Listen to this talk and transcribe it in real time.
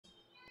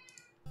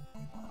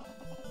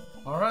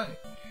Alright.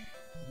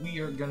 We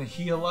are gonna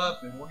heal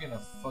up and we're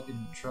gonna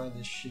fucking try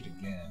this shit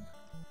again.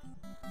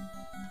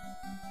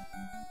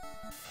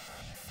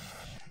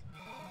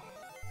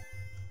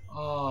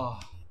 Oh.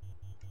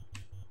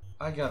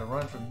 I gotta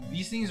run from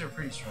these things are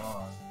pretty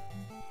strong.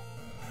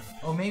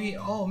 Oh maybe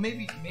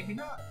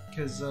not.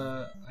 Because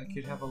I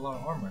could have a lot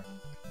of armor.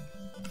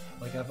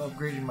 Like I've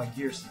upgraded my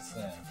gear since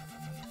then.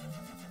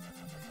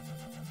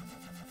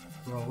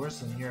 Bro, where's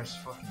the nearest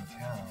fucking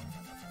town?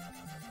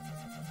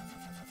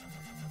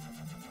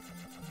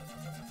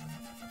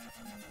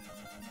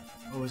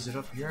 Oh, is it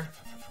up here?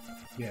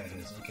 Yeah, it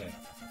is. Okay.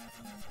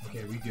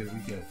 Okay, we good, we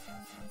good.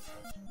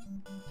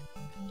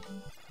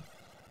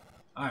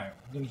 Alright,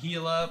 we're gonna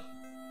heal up.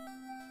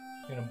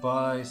 Gonna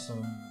buy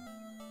some...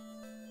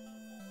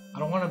 I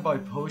don't want to buy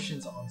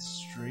potions on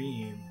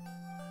stream.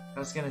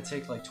 That's gonna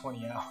take like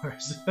 20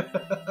 hours.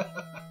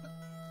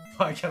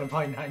 I gotta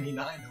buy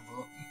 99 of them.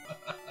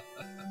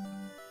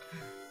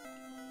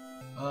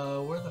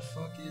 Where the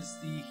fuck is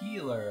the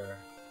healer?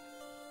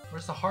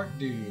 Where's the heart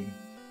dude?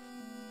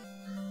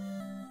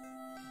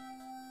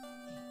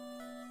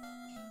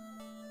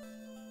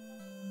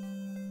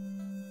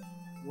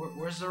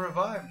 Where's the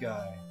revive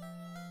guy?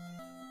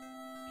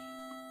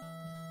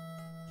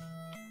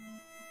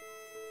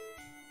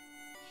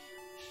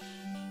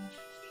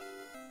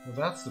 Well,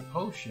 that's the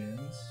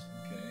potions.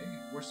 Okay,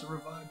 where's the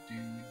revive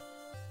dude?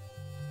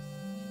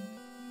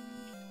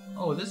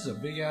 Oh, this is a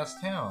big ass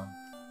town.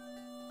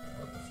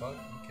 What the fuck?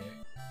 Okay.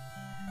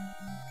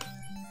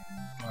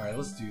 Alright,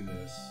 let's do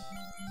this.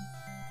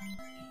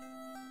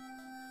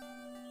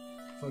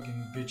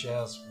 Fucking bitch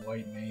ass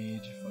white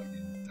mage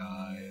fucking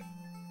died.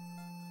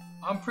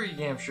 I'm pretty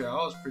damn sure I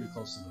was pretty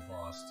close to the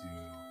boss too.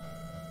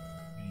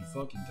 And he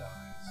fucking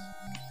dies.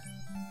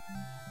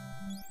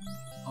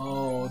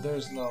 Oh,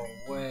 there's no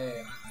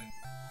way.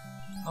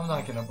 I'm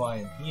not gonna buy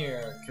him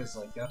here, cause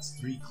like that's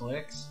 3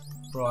 clicks.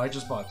 Bro, I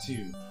just bought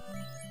 2.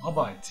 I'll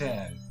buy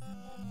 10.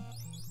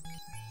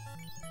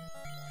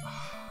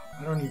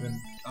 I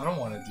don't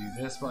want to do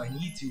this, but I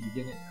need to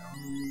get it.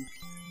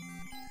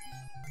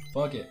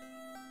 Fuck it.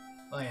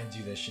 I ain't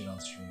do this shit on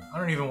stream. I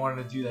don't even want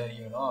to do that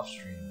even off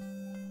stream.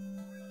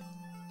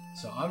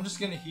 So I'm just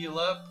gonna heal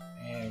up,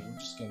 and we're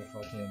just gonna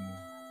fucking...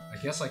 I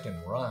guess I can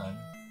run.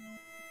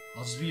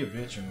 I'll just be a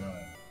bitch and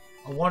run.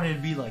 I wanted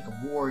to be like a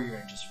warrior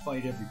and just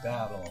fight every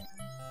battle.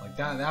 Like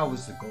that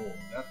was the goal.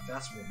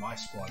 That's what my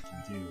squad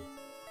can do.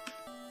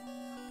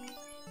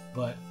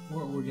 But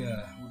we're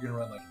gonna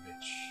run like a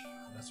bitch.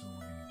 That's what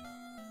we're gonna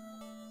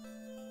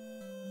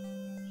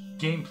do.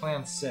 Game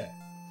plan set.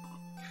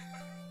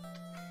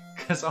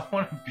 Cause I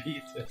wanna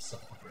beat this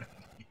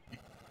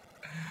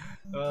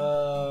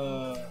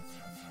already.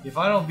 If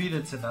I don't beat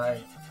it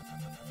tonight,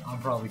 I'm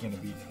probably gonna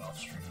beat it off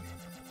stream.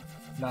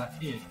 Not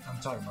it, I'm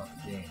talking about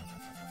the game.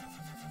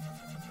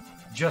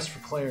 Just for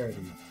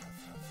clarity,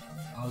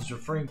 I was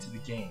referring to the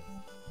game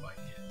by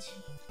it.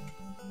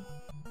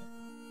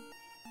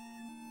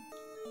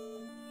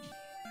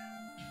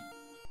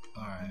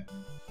 Alright.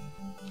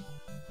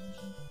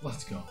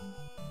 Let's go.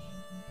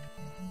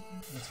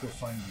 Let's go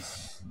find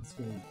this.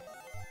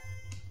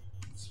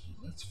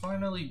 Let's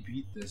finally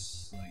beat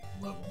this like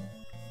level.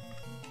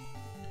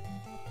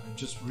 I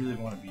just really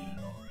want to beat it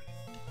already.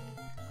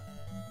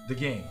 The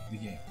game.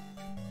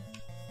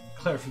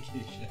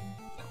 Clarification.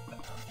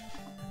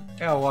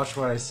 Gotta watch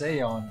what I say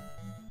on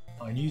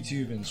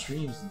YouTube and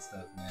streams and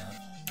stuff, man.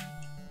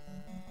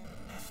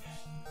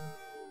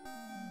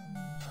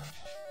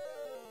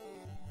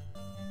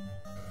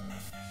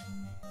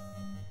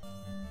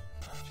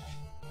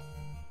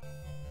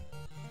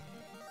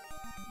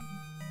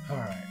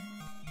 Alright.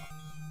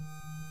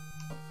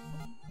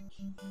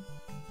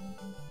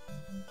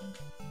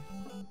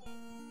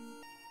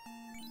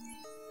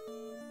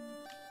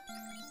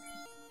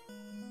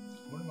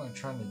 What am I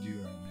trying to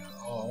do right now?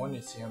 Oh, I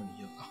wanted to see how many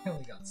heals. I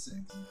only got 6.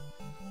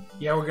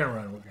 Yeah, we're gonna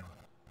run.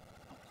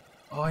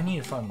 Oh, I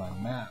need to find my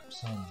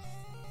maps.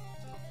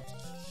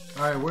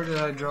 Alright, where did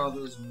I draw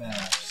those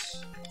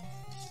maps?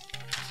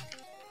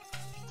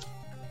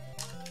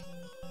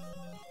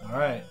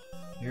 Alright,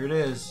 here it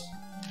is.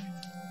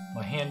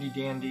 My handy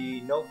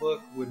dandy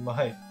notebook with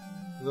my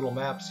little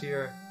maps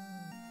here.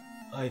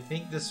 I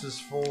think this was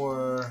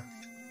for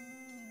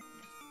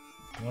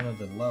one of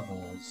the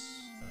levels.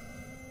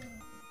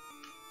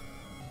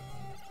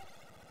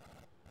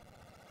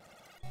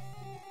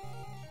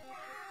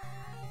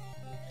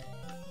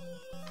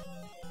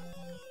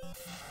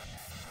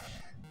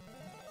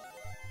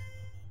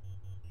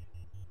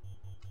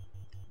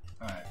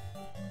 Alright.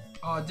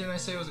 Oh, didn't I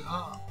say it was...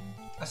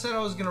 I said I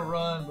was gonna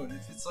run, but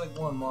if it's like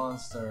one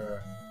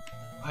monster,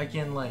 I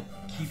can like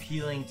keep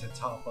healing to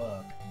top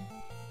up.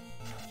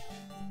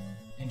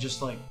 And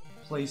just like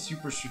play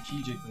super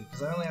strategically,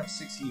 because I only have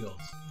 6 heals.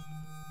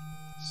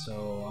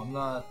 So I'm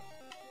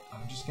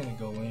just gonna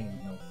go in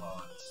with no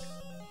pots.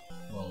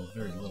 Well,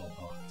 very little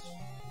pots.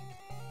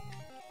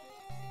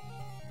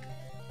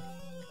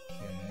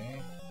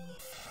 Okay.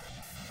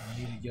 I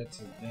need to get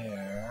to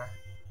there.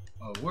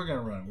 Oh, we're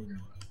gonna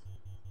run.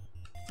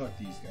 Fuck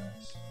these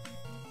guys.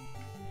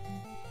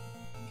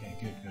 Okay,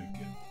 good, good,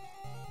 good.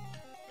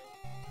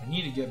 I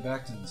need to get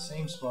back to the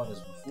same spot as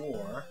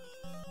before.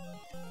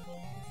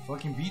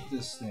 Fucking beat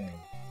this thing.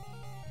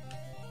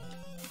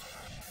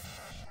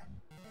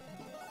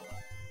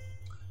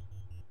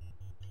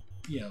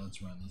 Yeah,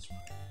 let's run, let's run.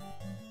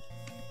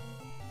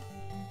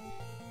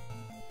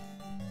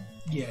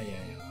 Yeah,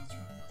 let's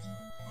run, let's run.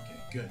 Okay,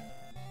 good.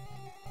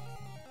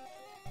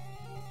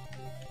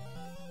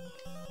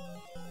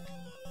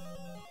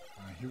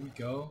 Alright, here we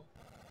go.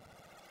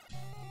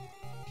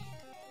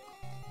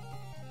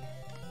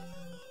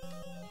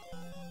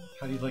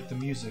 How do you like the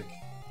music?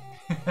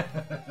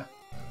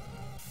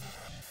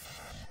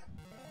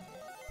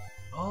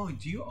 Oh,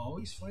 do you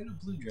always fight a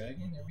blue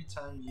dragon every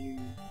time you...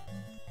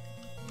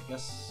 I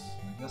guess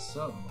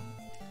so.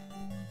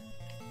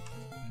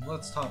 And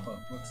let's top up,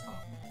 let's top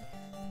up.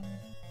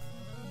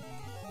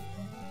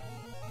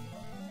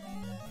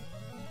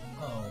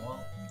 Oh, well,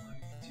 let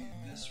me do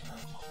this real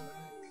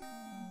quick.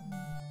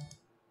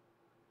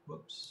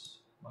 Whoops,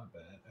 my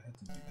bad, I had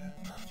to do that.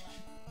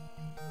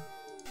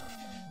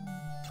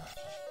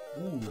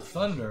 Ooh,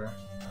 thunder,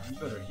 you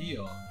better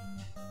heal.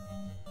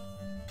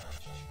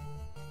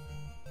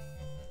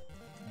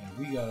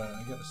 Yeah,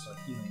 I gotta start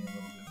healing a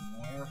little bit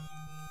more.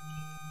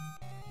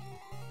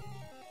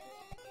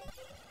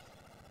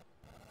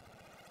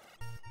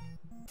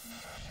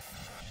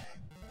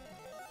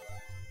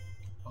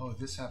 Oh,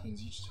 this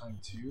happens each time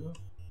too?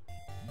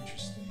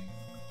 Interesting.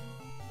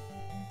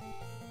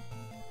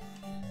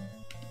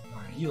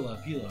 Alright, heal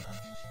up, heal up.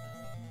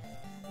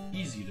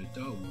 Easy to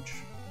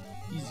dodge.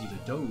 Easy to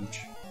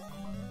dodge.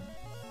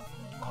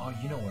 Oh,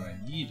 you know what I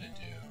need to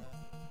do?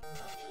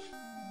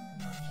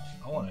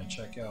 I want to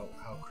check out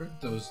how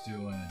crypto's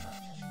doing.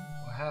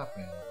 What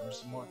happened?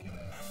 Where's the market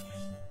at?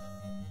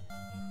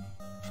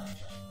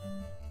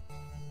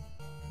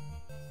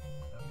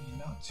 I mean,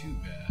 not too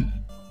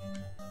bad.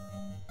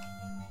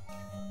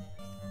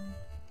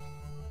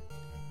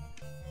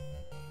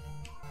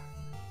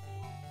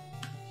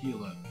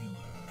 Heal up, heal up.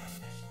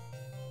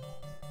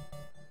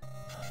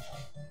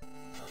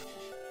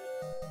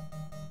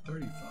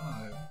 $35.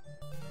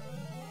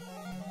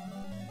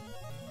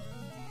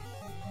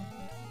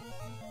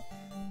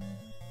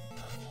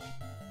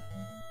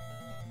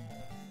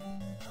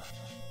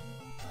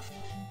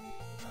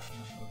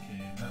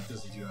 Okay, that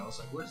doesn't do it. I was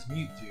like, what does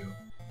mute do?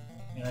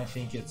 And I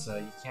think it's,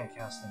 you can't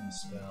cast any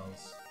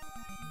spells.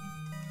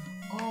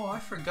 Oh, I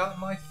forgot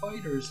my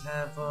fighters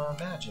have,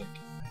 magic.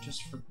 I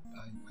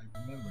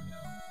remember now.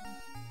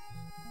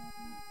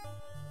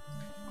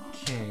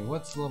 Okay,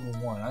 what's level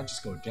 1? I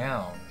just go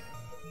down.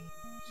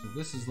 So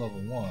this is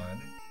level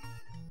 1.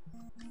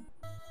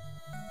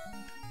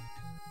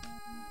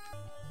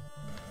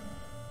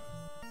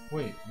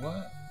 Wait,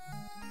 what?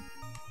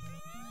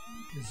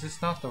 Is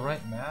this not the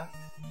right map?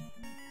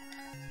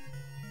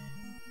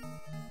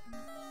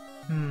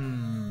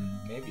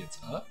 Maybe it's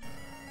up?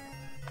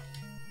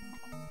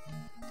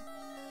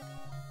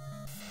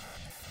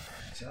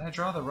 Did I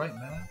draw the right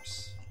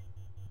maps?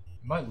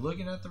 Am I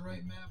looking at the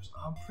right maps?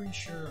 I'm pretty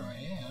sure I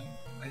am.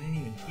 I didn't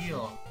even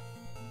heal.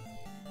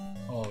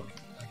 Oh,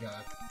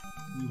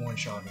 we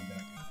one-shotted that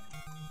guy.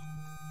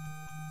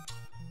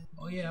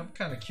 Oh yeah, I'm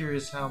kind of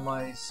curious how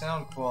my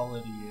sound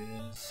quality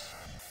is.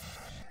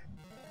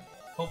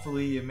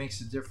 Hopefully it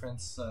makes a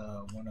difference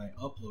when I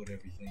upload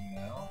everything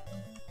now.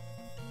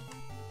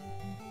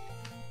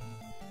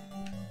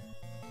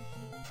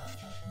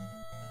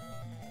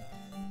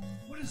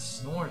 What does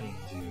snorting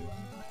do?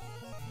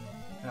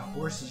 That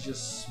horse is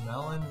just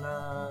smelling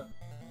my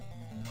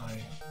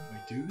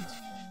dudes?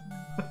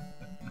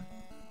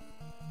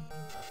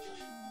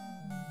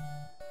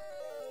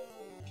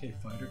 Okay,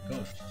 fighter, go.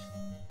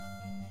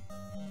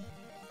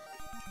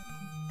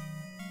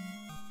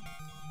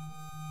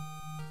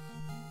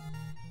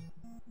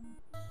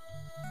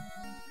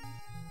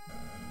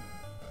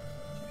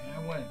 Okay, I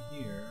went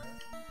here.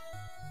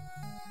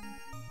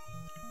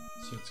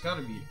 So it's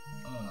gotta be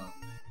up.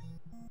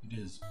 It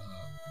is up.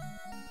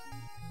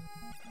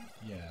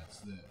 Yeah, it's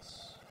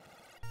this.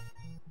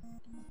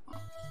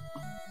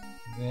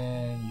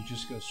 Then you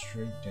just go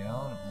straight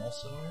down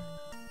also.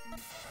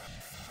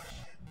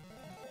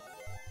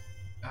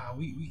 Ah,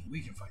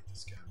 we can fight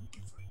this guy. We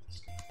can fight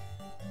this guy.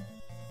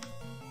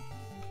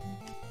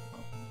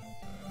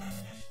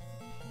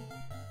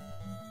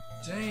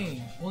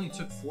 Dang, only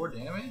took 4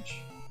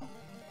 damage?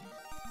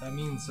 That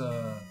means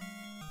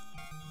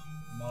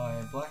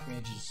my black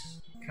mage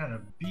is kind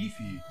of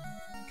beefy,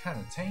 kind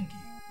of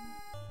tanky.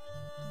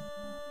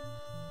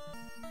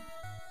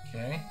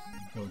 Okay,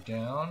 go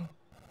down.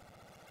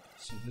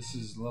 So this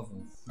is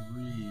level 3.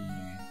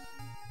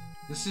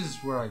 This is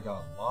where I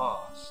got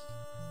lost.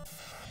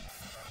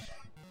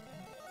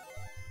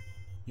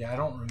 Yeah, I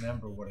don't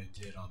remember what I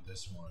did on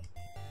this one.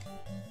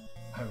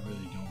 I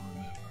really don't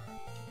remember.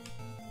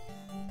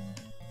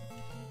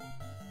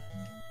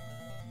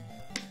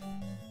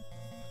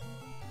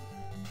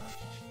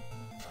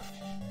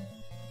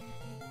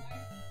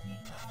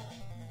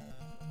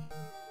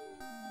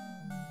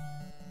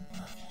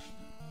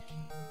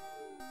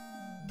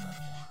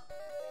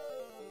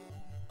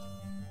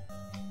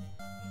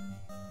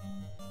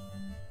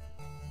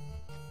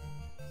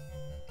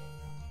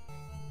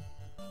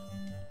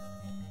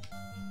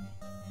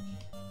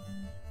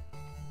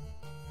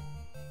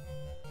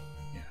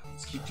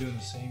 keep doing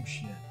the same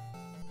shit.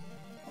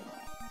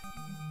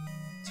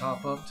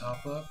 Top up,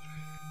 top up.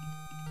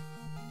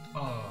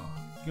 Oh,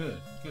 good,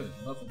 good.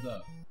 Leveled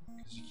up.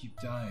 Because you keep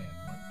dying,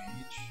 one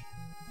mage.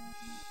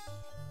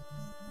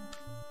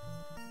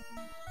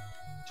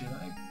 Did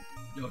I?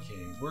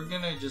 Okay, we're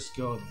gonna just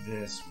go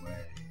this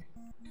way.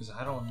 Because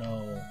I don't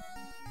know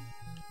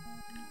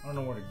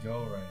where to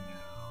go right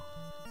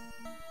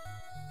now.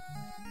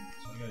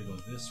 So I gotta go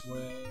this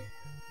way.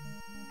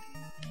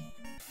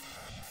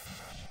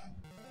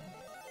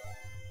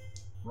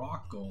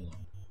 Rock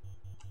Golem.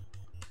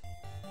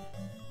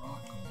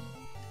 Rock Golem.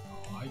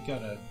 Oh, I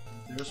gotta...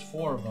 There's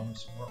 4 of them,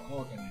 so we're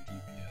all gonna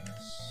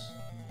DPS.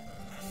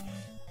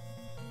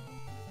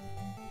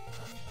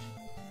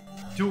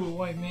 Do it,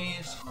 White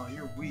Maze! Oh,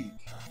 you're weak.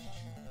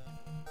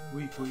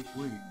 Weak, weak,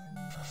 weak.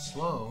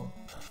 Slow?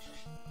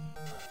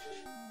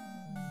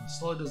 Well,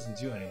 slow doesn't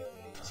do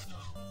anything, so...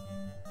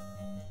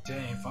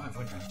 Dang,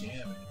 500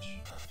 damage.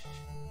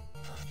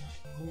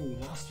 Ooh,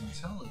 lost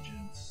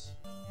intelligence.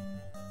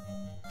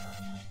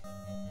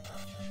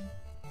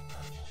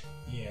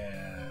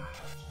 Yeah,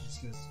 it's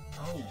because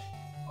oh.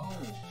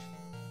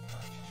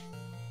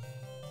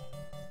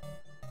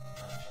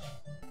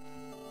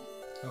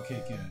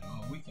 Okay, good.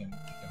 Oh, we can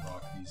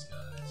rock these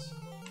guys.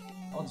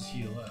 I'll just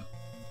heal up.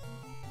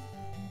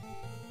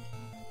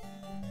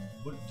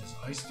 What does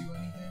ice do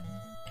anything?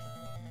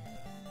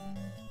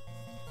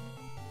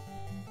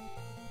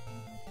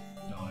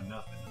 No,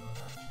 nothing.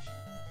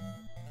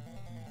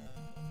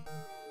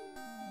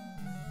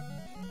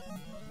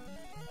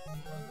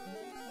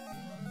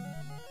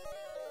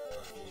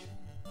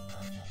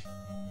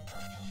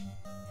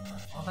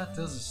 All that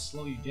does is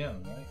slow you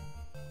down, right?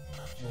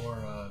 Or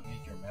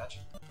make your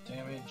magic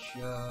damage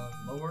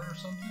lower or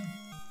something?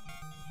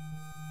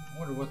 I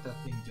wonder what that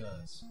thing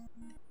does.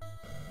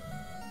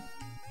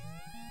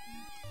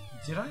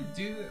 Did I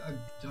do...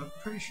 I'm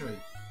pretty sure I...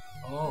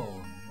 Oh,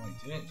 no, I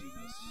didn't do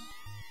this.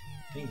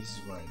 I think this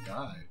is where I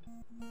died.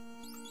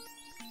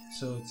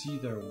 So it's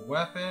either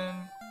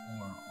weapon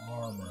or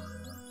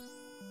armor.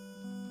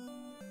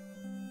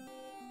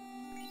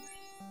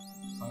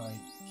 I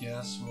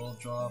guess we'll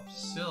drop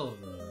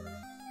silver.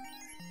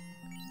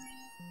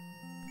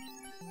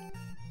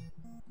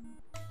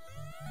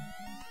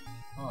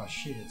 Oh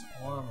shit, it's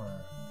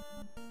armor.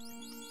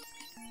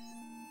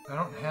 I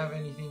don't have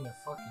anything to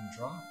fucking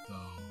drop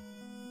though.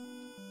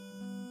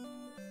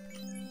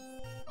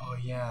 Oh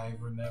yeah, I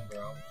remember.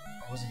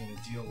 I wasn't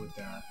gonna deal with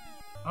that.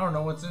 I don't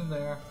know what's in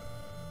there.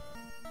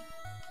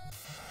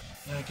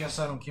 And I guess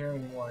I don't care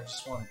anymore. I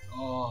just want to...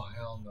 Oh,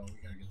 hell no.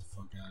 We gotta get the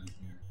fuck out of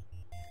here.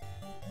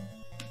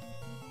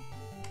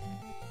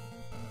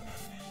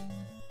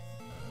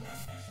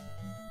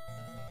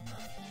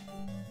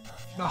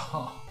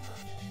 Oh.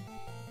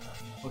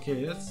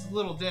 Okay, that's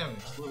little damage,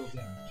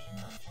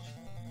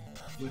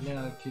 But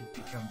now it could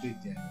become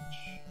big damage.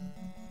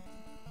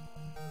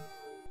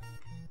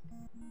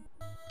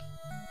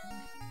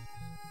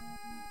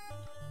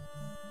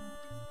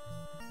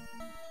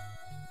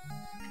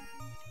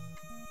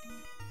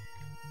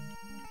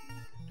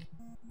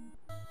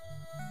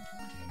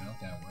 Okay, not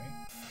that way.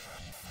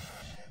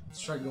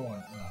 Let's try going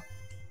up.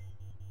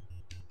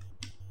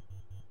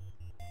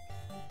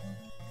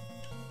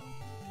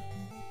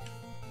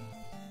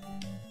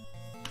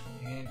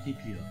 And keep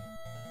healing.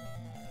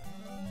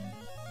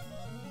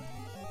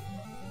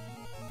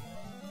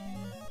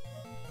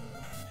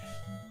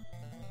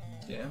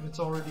 Damn, it's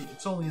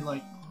only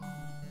like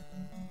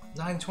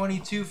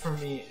 9:22 for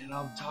me, and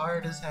I'm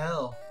tired as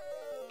hell.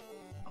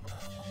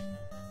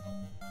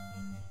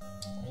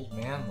 Old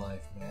man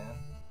life, man.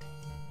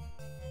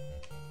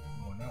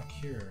 Oh, not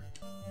cure.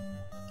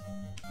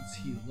 Let's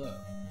heal up.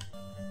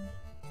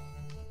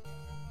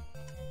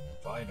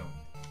 Fight him.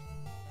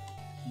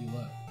 Heal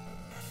up.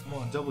 Come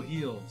on, double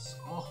heals.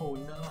 Oh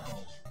no.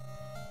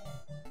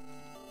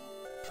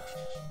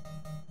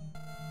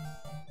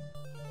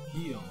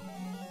 Heal.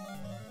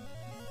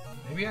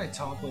 Maybe I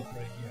top up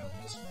right here on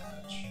this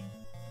match.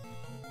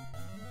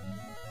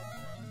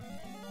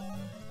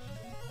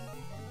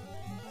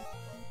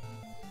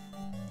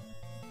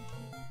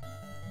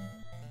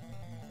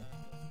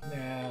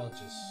 Nah, I'll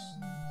just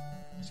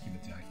keep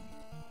attacking.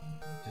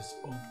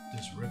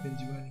 Does ribbon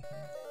do anything?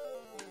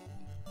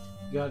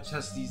 You gotta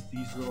test these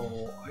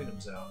little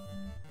items out,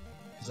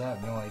 because I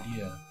have no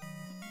idea.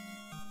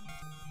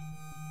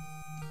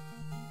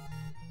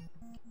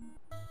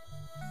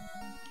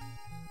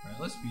 Alright,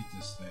 let's beat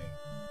this thing.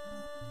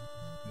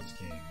 This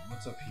game.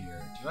 What's up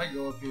here? Did I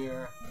go up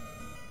here?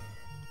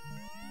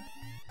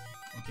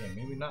 Okay,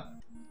 maybe not.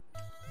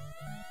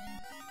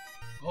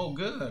 Oh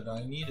good,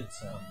 I needed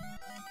some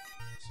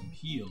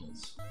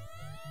heals.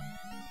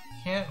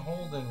 Can't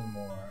hold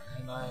anymore,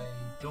 and I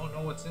don't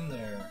know what's in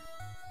there.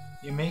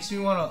 It makes me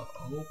want to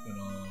open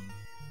them.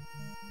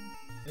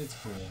 It's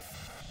cool.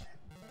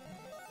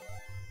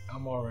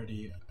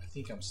 I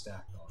think I'm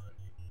stacked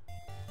already.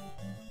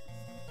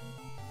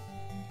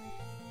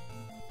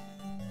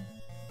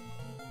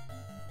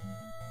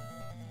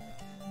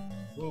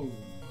 Whoa,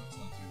 let's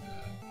not do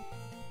that.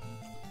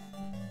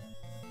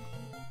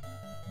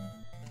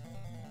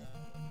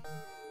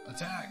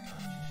 attack.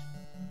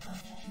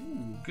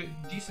 Ooh, good,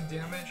 decent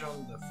damage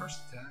on the first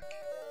attack.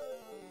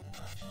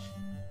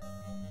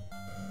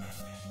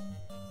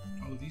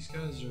 Oh, these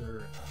guys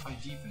are high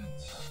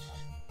defense.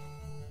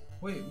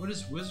 Wait, what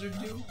does Wizard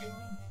do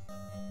again?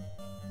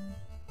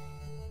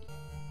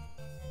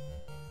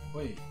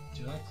 Wait,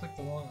 did I click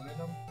the wrong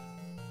item?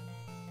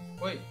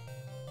 Wait,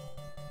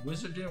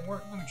 Wizard didn't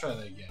work? Let me try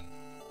that again.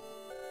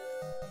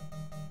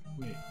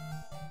 Wait,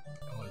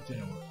 oh, it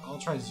didn't work. I'll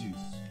try Zeus.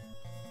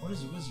 What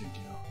does Wizard do?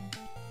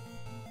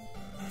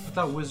 I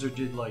thought Wizard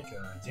did like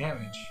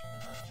damage.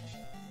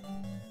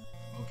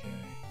 Okay.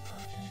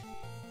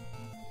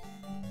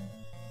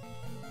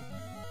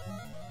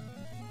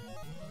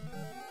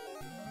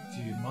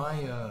 Dude,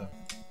 my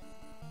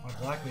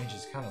black mage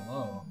is kind of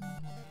low.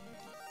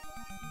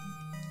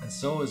 And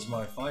so is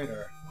my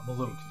fighter. I'm a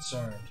little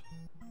concerned.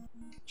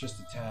 Just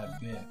a tad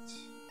bit.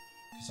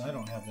 Because I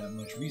don't have that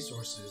much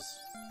resources.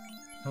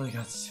 I only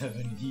got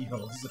 7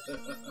 heals.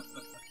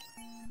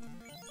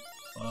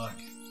 Fuck.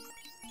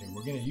 Okay,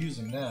 we're gonna use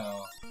him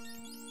now.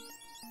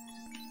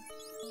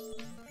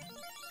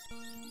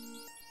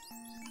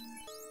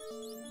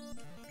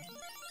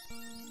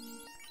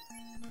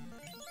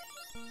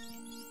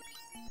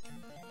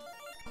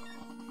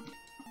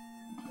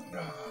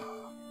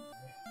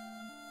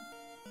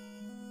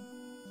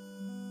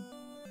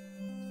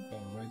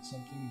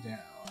 Something down.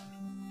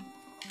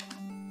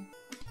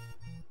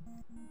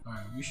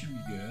 Alright, we should be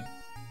good.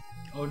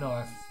 Oh no,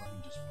 I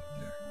fucking just went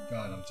there.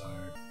 God, I'm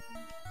tired.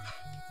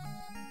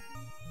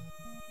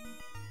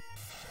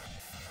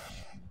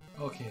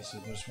 Okay, so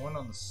there's one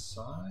on the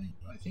side.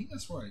 I think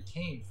that's where I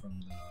came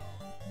from,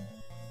 though.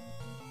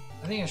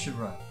 I think I should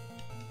run.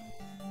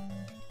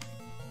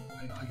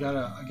 I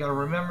gotta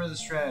remember the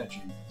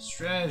strategy. The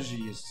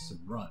strategy is to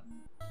run.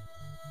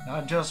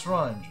 Not just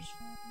run, just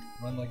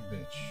run like a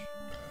bitch.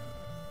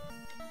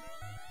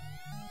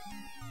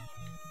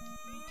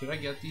 Did I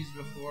get these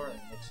before?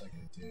 It looks like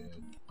I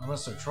did.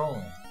 Unless they're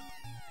trolling.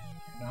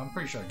 No, I'm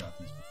pretty sure I got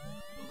these before.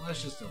 But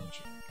let's just double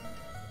check.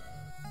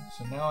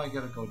 So now I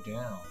gotta go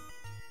down.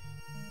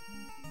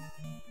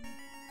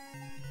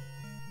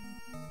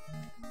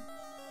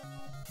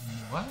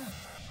 What?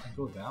 I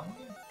go that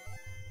way?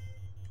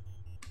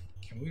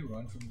 Can we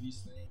run from these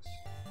things?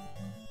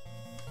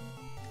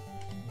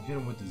 We'll hit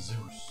him with the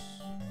Zeus.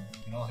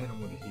 And I'll hit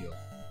him with a heal.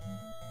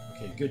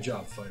 Okay, good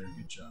job, fighter.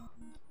 Good job.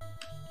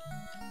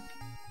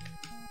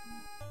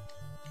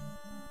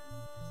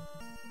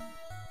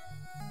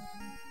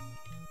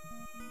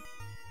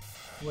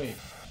 Wait,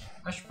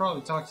 I should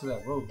probably talk to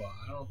that robot.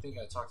 I don't think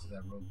I talked to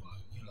that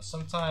robot. You know,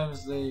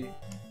 sometimes they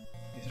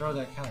throw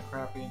that kind of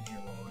crap in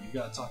here. Well, you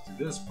gotta talk to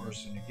this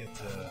person to get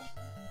to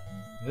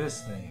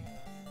this thing.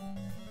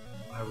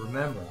 I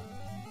remember.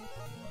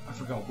 I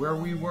forgot where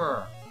we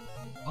were.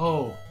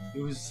 Oh,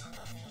 it was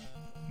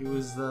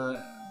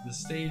the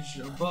stage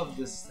above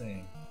this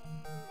thing.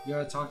 You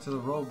gotta talk to the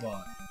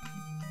robot.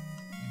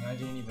 And I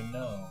didn't even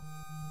know.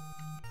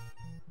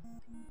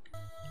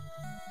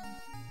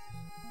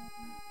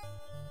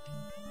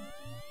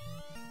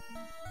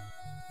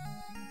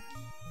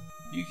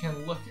 You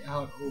can look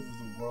out over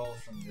the world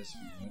from this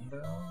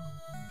window?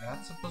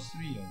 That's supposed to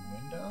be a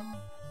window?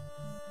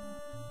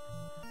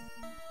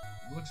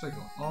 It looks like a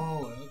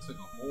hole, it looks like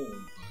a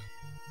hole,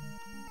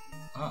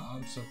 but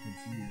I'm so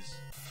confused.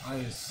 I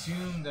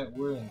assume that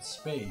we're in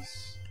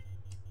space.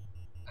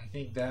 I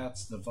think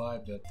that's the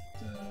vibe that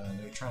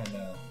they're trying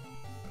to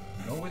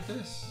go with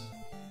this.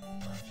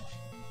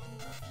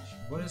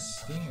 What does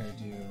Stinger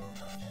do?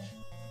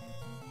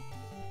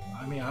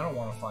 I mean, I don't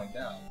want to find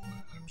out, but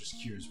I'm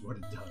just curious what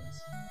it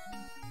does.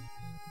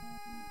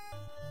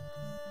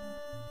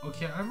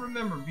 Okay, I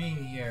remember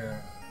being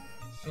here,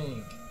 I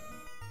think.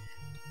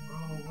 Bro,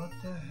 what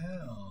the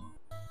hell?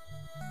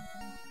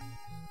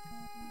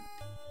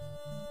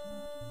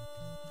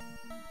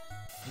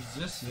 Is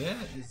this it?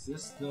 Is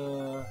this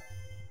the...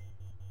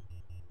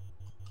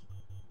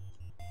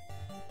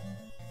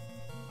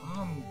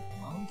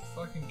 I'm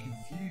fucking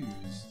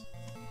confused.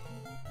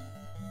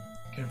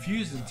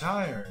 Confused and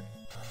tired.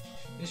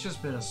 It's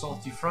just been a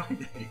salty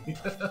Friday.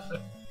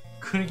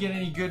 Couldn't get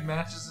any good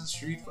matches in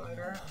Street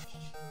Fighter.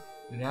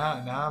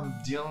 Now I'm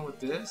dealing with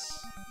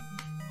this.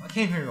 I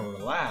came here to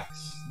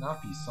relax,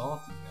 not be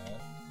salty, man.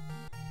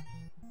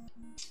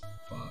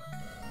 Fuck.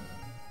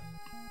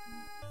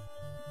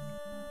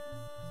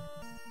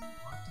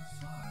 What the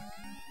fuck?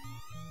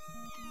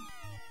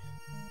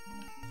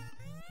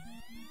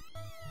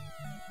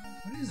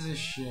 What is this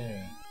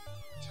shit?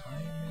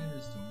 Time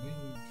is the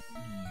winged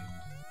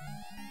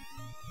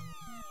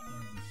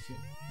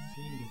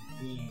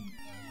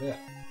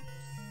fiend.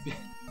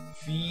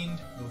 Fiend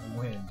of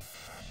wind. I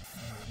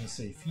was gonna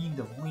say fiend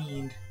of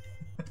wind.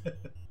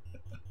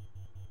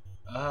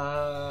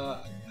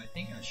 I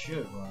think I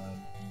should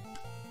run.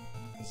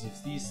 Because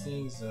if these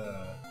things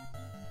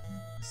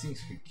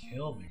could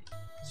kill me.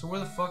 So where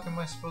the fuck am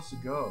I supposed to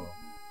go?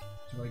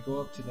 Do I go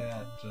up to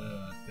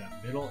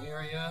that middle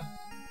area?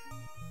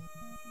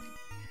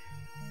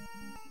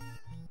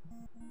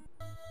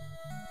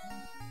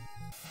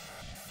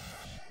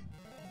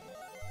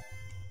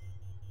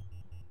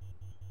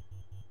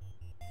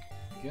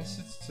 guess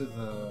it's to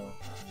the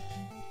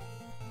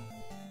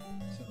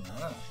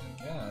left, I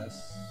guess.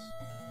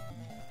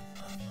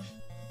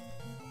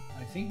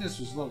 I think this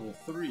was level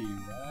 3,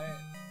 right?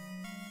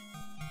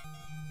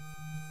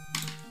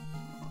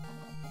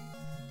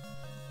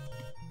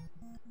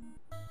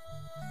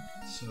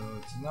 So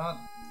it's not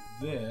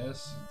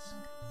this,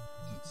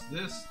 it's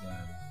this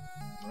then,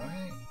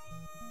 right?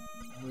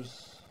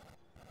 Where's...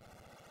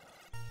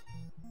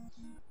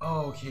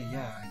 Oh, okay,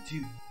 yeah, I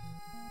do.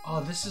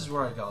 Oh, this is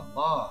where I got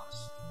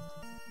lost.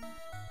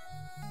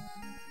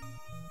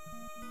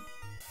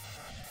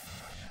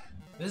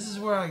 This is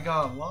where I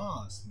got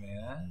lost,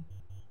 man.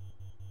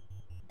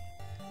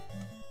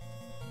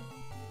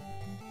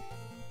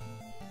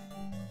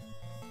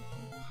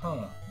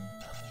 Huh.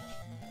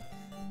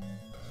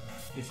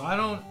 If I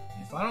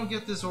don't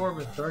get this orb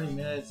in 30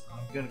 minutes,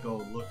 I'm gonna go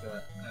look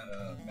at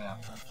a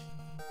map.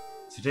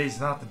 Today's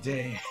not the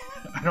day.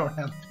 I don't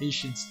have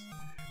patience.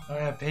 I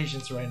don't have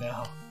patience right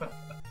now.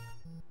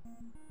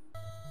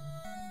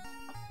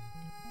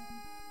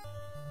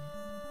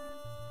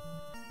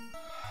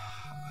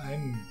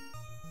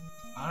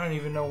 I don't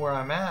even know where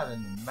I'm at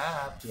in the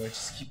map. Do I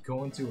just keep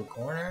going to a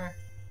corner?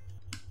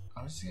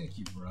 I'm just gonna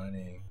keep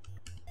running.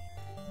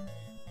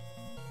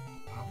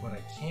 Oh, but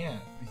I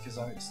can't because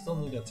I still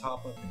need to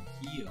top up and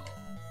heal.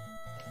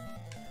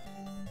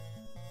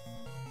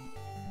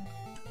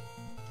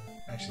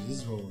 Actually,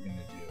 this is what we're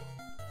gonna do.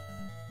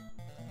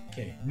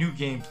 Okay, new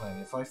game plan.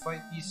 If I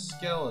fight these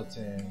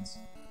skeletons,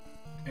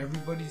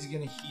 everybody's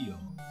gonna heal.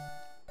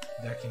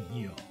 That can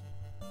heal.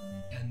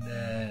 And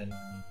then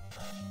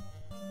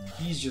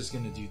he's just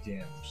gonna do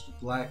damage. The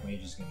black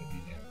mage is gonna do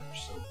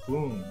damage. So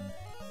boom,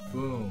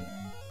 boom,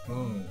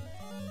 boom.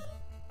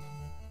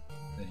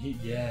 Then he,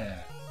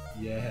 yeah,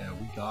 we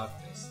got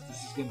this.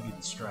 This is gonna be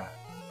the strat.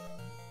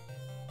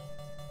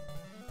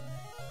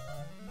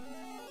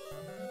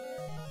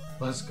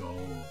 Let's go.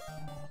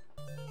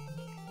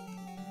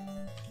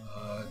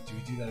 Do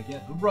we do that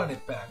again? Run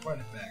it back, run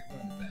it back,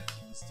 run it back.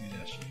 Let's do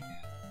that shit again.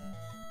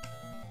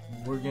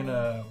 We're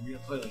gonna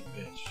play like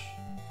bitch.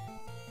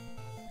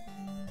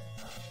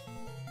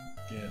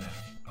 Get it.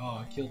 Oh,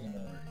 I killed him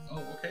already.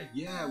 Oh, okay.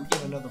 Yeah, we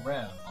get another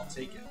round. I'll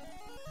take it.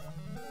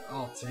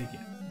 I'll take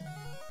it.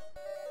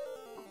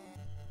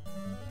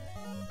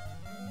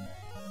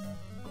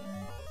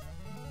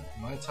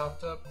 Am I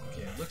topped up?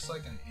 Okay, it looks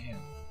like I am.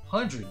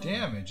 100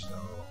 damage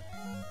though.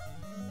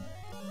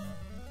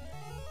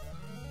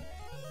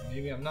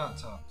 Maybe I'm not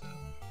topped up.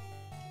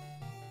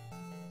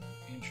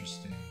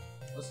 Interesting.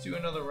 Let's do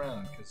another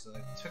round because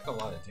I took a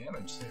lot of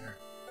damage there.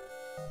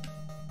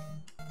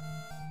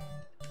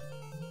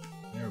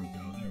 There we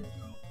go, there we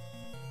go.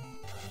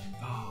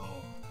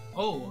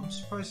 Oh, I'm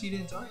surprised he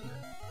didn't die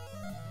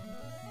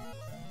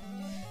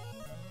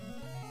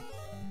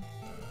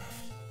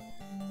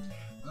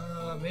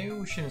yet. Maybe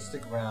we shouldn't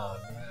stick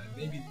around.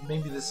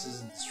 Maybe this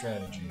isn't the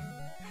strategy.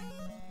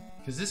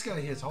 Because this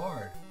guy hits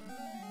hard.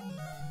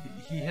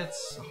 He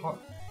hits hard.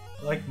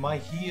 Like, my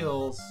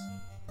heals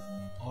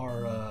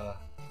are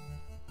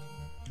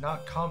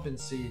not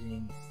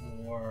compensating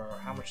for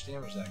how much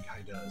damage that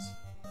guy does.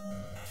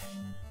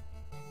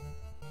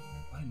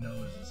 My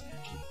nose is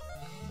itchy.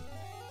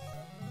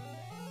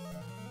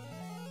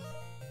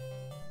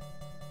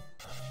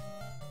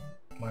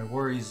 My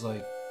worries,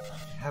 like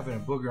having a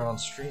booger on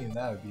stream,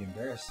 that would be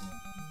embarrassing.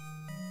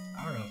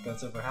 I don't know if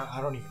that's ever happened.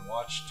 I don't even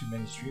watch too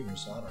many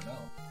streamers, so I don't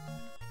know.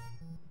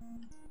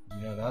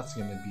 You know, that's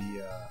gonna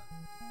be,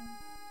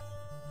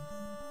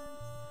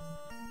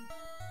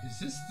 is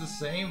this the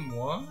same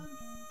one?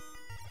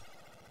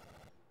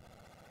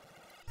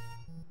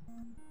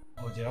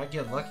 Oh, did I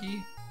get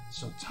lucky?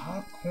 So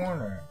top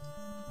corner,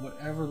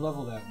 whatever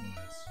level that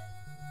was.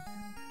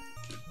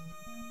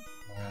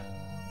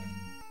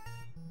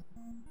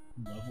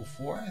 Level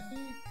 4, I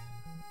think?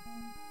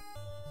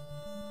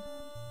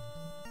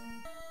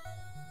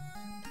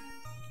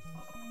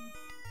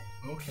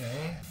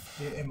 Okay.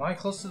 Am I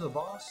close to the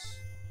boss?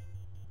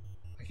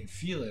 I can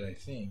feel it, I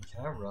think.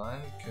 Can I run?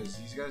 Because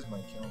these guys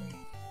might kill me.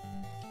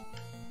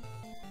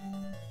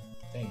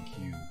 Thank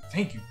you.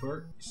 Thank you,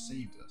 Bert. You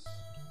saved us.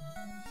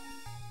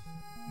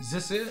 Is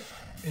this it?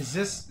 Is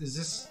this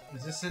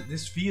it?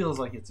 This feels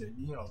like it's a,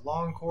 you know,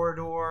 long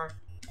corridor.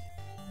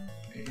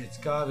 It's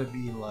gotta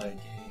be like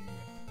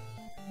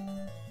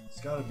it's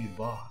gotta be the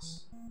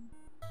boss.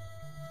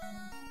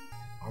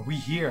 Are we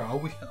here? Are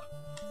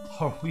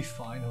we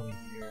finally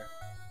here?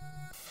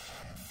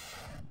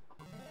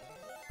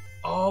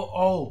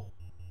 Oh!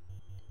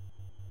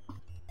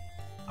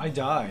 I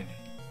died.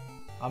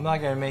 I'm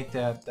not gonna make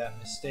that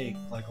mistake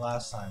like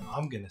last time.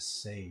 I'm gonna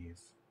save.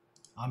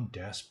 I'm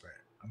desperate.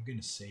 I'm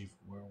gonna save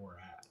where we're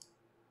at.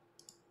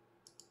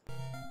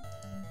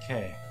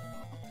 Okay.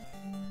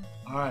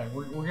 Alright,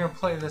 we're gonna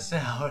play this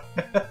out.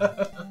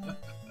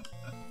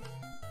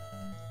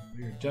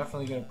 We're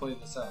definitely gonna play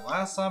this out.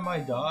 Last time I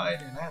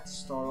died and I had to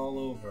start all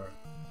over.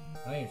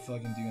 I ain't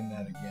fucking doing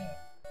that again.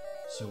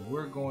 So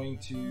we're gonna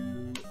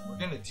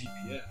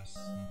DPS.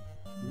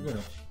 We're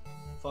gonna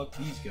fuck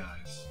these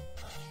guys.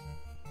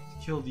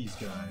 kill these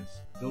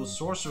guys. Those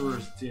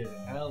sorcerers did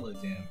hella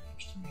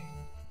damage to me.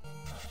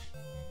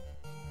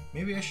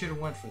 Maybe I should have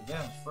went for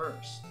them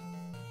first.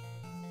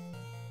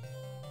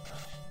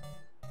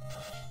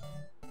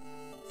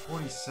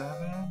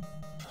 47?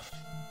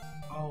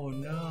 Oh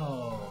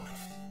no.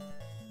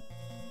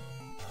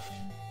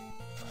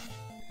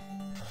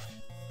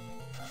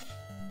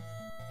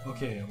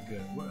 Okay, I'm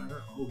good. What?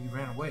 Oh, he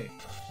ran away.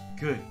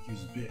 Good, he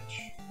was a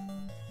bitch.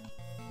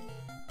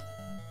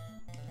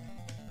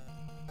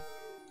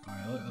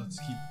 Alright, let's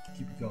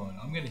keep it going.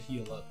 I'm gonna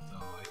heal up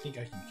though. I think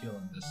I can kill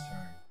him this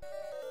turn.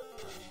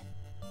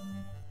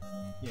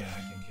 Yeah,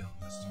 I can kill him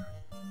this turn.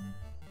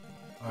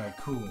 Alright,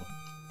 cool.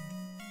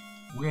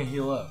 We're gonna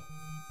heal up.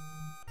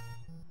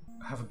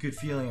 I have a good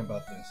feeling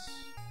about this.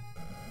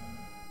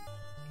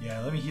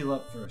 Yeah, let me heal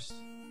up first.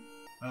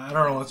 I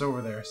don't know what's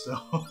over there, so...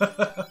 Alright,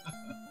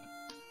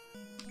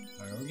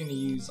 we're gonna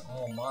use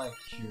all my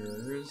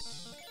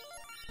cures.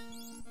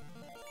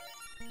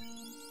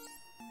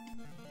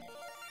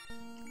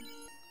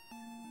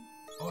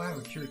 Oh, I have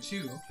a cure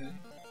too, okay.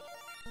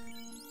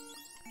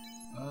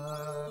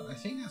 I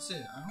think that's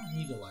it. I don't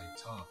need to, like,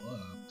 top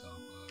up.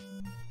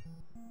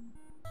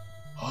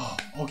 Oh,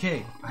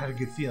 okay. I had a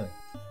good feeling.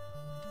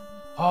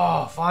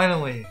 Oh,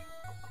 finally.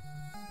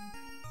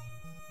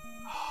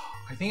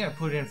 I think I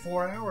put in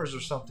 4 hours or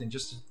something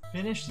just to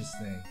finish this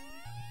thing.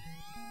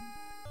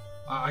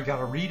 I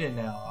gotta read it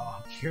now.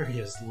 Oh, I'm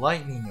curious.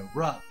 Lightning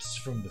erupts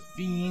from the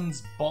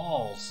fiend's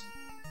balls.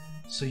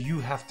 So you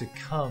have to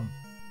come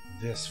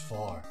this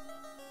far.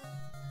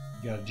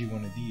 You gotta do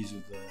one of these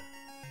with the...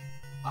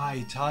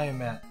 I,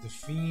 Tiamat, the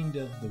fiend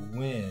of the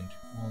wind,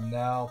 will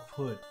now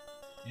put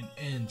an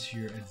end to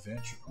your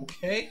adventure.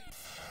 Okay?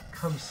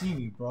 Come see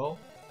me, bro.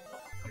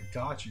 I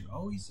got you.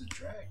 Oh, he's a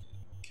dragon.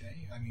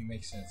 Okay. I mean, it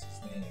makes sense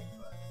his name,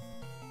 but...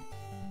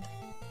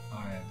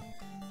 Alright.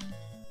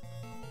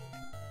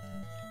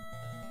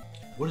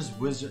 What is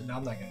wizard? No,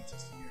 I'm not gonna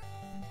test it here.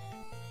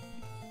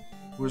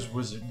 Where's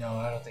wizard? No,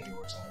 I don't think it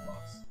works on a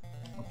boss.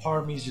 A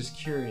part of me is just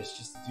curious,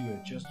 just to do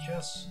it.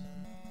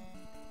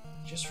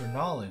 Just for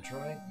knowledge,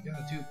 right? You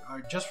gotta do it.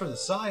 Alright, just for the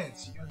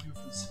science. You gotta do it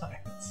for the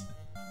science.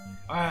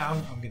 Alright,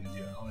 I'm gonna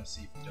do it. I wanna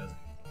see if he does it.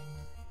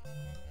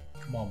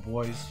 Come on,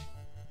 boys.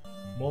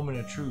 Moment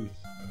of truth.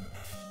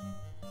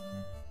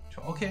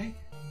 Okay.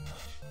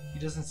 He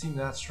doesn't seem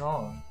that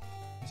strong.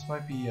 This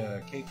might be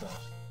a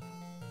cakewalk.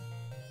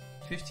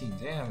 15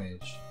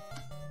 damage.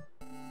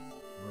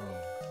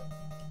 Bro.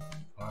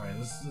 Alright,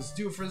 let's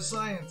do it for the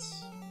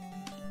science.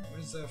 What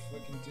does that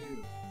fucking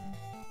do?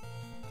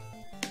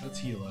 Let's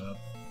heal up.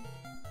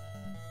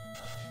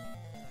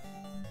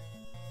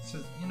 It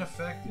says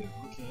ineffective.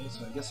 Okay,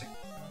 so I guess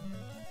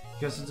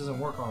it doesn't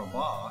work on a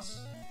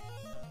boss.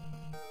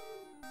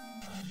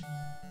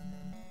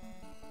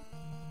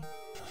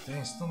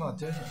 Dang, still not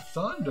dead yet.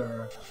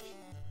 Thunder?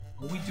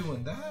 Are we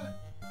doing that?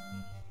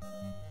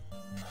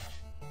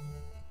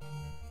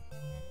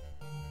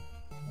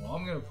 Well,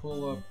 I'm gonna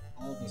pull up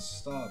all the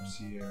stops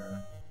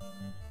here.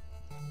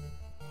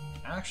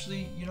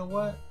 Actually, you know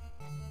what?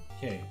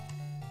 Okay.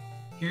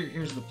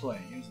 Here's the play.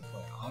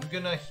 I'm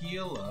gonna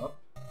heal up.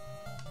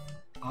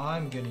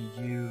 I'm gonna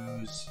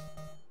use...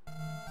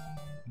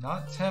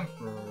 not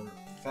temper,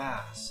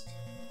 fast.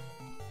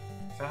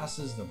 Fast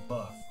is the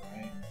buff,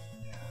 right?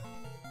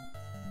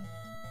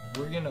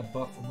 We're gonna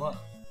buff them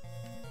up.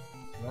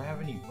 Do I have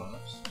any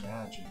buffs?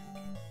 Magic.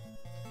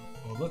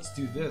 Well, let's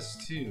do this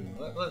too.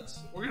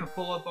 We're gonna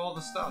pull up all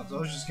the stops. I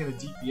was just gonna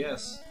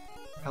DPS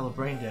hella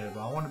brain dead,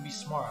 but I want to be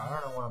smart. I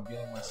don't know what I'm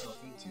getting myself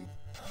into.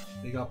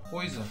 They got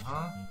poison,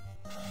 huh?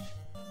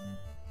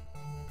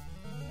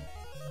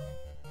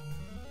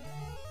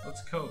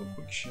 Let's go.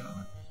 Quick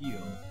shot.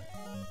 Heal.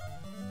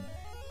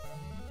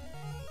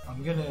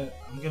 I'm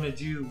gonna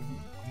do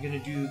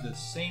the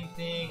same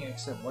thing,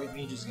 except White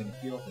Mage is gonna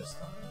heal this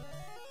time.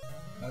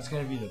 That's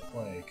gonna be the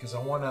play, because I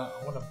wanna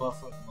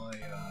buff up my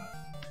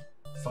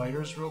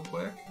fighters real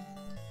quick.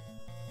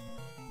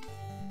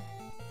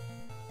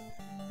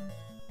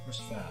 Where's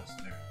fast?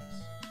 There it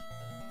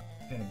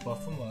is. Gonna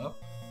buff them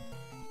up,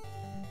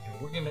 and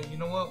we're gonna, you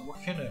know what?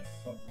 We're gonna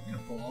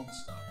pull all the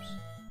stops.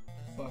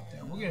 Fuck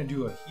that. We're gonna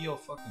do a heal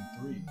fucking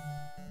 3.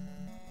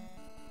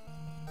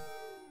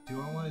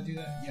 Do I want to do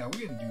that? Yeah,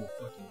 we're gonna do a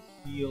fucking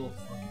heal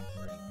fucking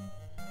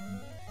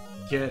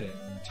 3. Get it.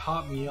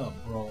 Top me up,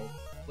 bro.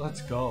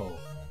 Let's go.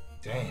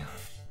 Damn.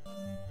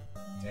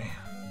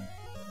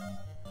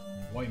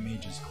 White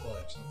Mage is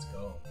clutch. Let's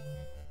go.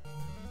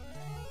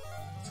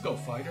 Let's go,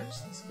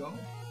 fighters. Let's go.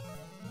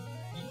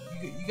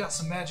 You got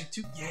some magic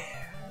too?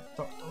 Yeah.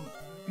 Don't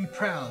be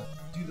proud.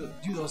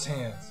 Do those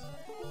hands.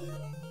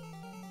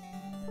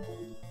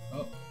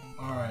 Oh,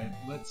 all right.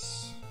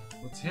 Let's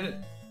hit it.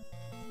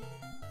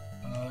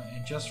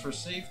 And just for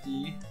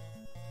safety,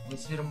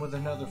 let's hit him with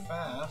another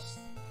fast.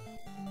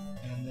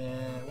 And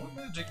then, what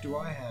magic do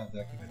I have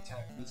that could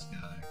attack this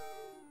guy?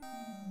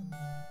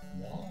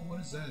 Wall? What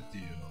does that do?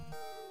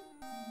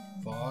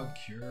 Fog,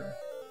 cure?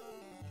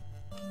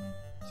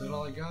 Is that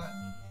all I got?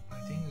 I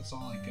think that's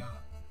all I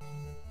got.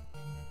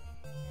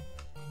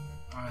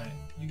 Alright,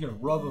 you gonna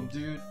rub him,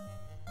 dude.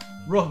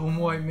 Rub him,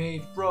 white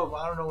mage. Rub.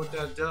 I don't know what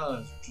that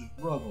does. Just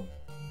rub him.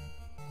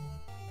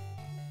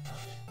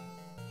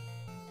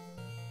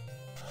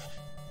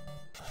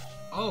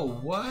 Oh,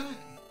 what?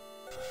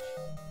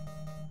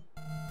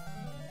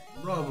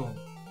 Rub him.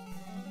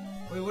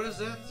 Wait, what does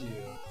that do?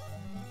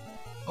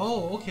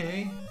 Oh,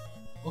 okay.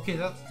 Okay,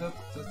 that's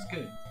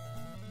good.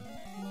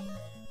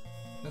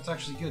 That's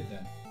actually good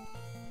then.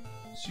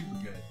 Super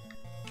good.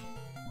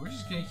 We're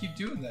just gonna keep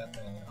doing that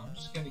then. I'm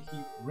just gonna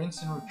keep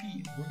rinse and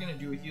repeat. We're gonna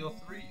do a heal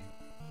 3.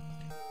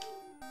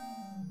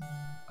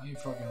 I ain't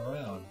fucking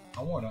around.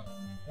 I wanna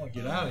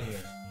get out of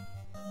here.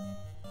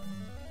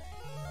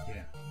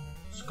 Yeah.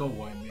 Let's go,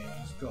 white man.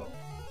 Let's go.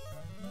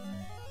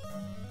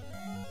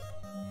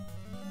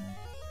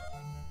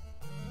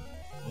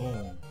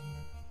 Boom.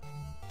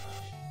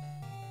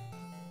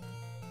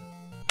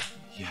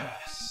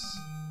 Yes.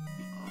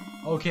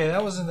 Okay,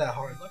 that wasn't that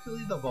hard.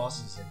 Luckily the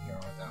bosses in here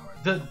aren't that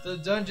hard. The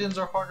dungeons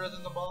are harder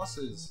than the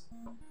bosses.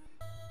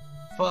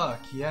 Fuck,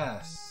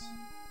 yes.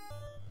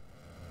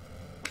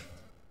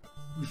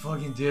 We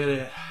fucking did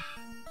it.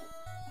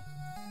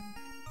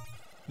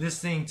 This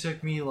thing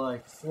took me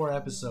like 4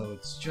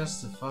 episodes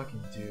just to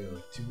fucking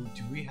do.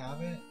 Do we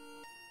have it?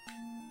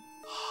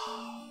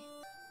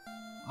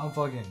 I'm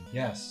fucking,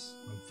 yes.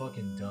 I'm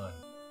fucking done.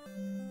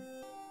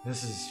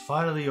 This is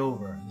finally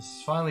over. This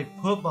is finally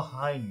put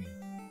behind me.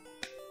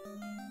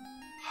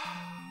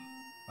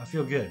 I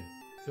feel good.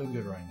 I feel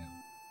good right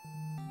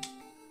now.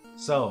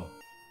 So,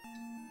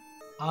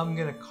 I'm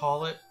gonna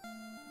call it.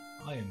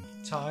 I am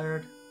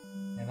tired,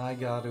 and I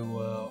gotta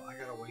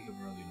wake up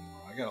early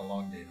tomorrow. I got a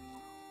long day tomorrow.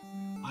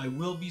 I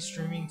will be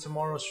streaming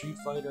tomorrow Street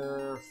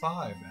Fighter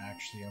 5.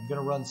 Actually, I'm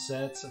gonna run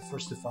sets at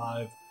 1st to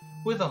 5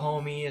 with a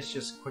homie. It's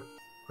just quick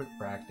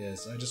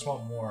practice. I just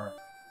want more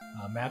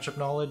matchup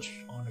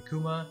knowledge on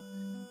Akuma,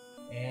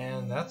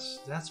 and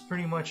that's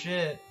pretty much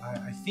it.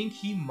 I think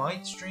he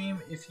might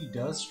stream. If he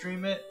does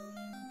stream it,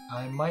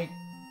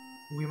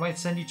 we might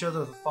send each other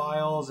the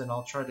files, and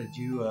I'll try to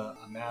do a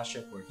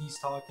mashup where he's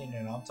talking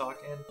and I'm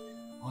talking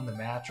on the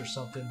match or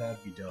something.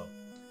 That'd be dope.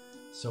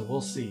 So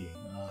we'll see.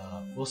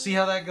 We'll see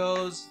how that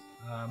goes.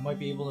 Might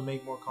be able to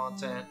make more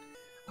content.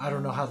 I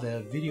don't know how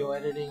the video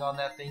editing on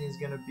that thing is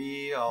gonna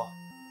be.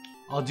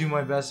 I'll do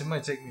my best. It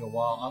might take me a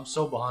while. I'm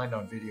so behind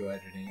on video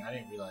editing. I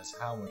didn't realize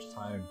how much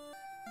time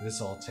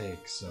this all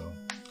takes. So,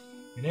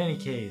 in any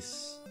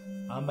case,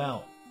 I'm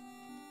out.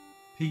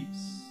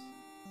 Peace.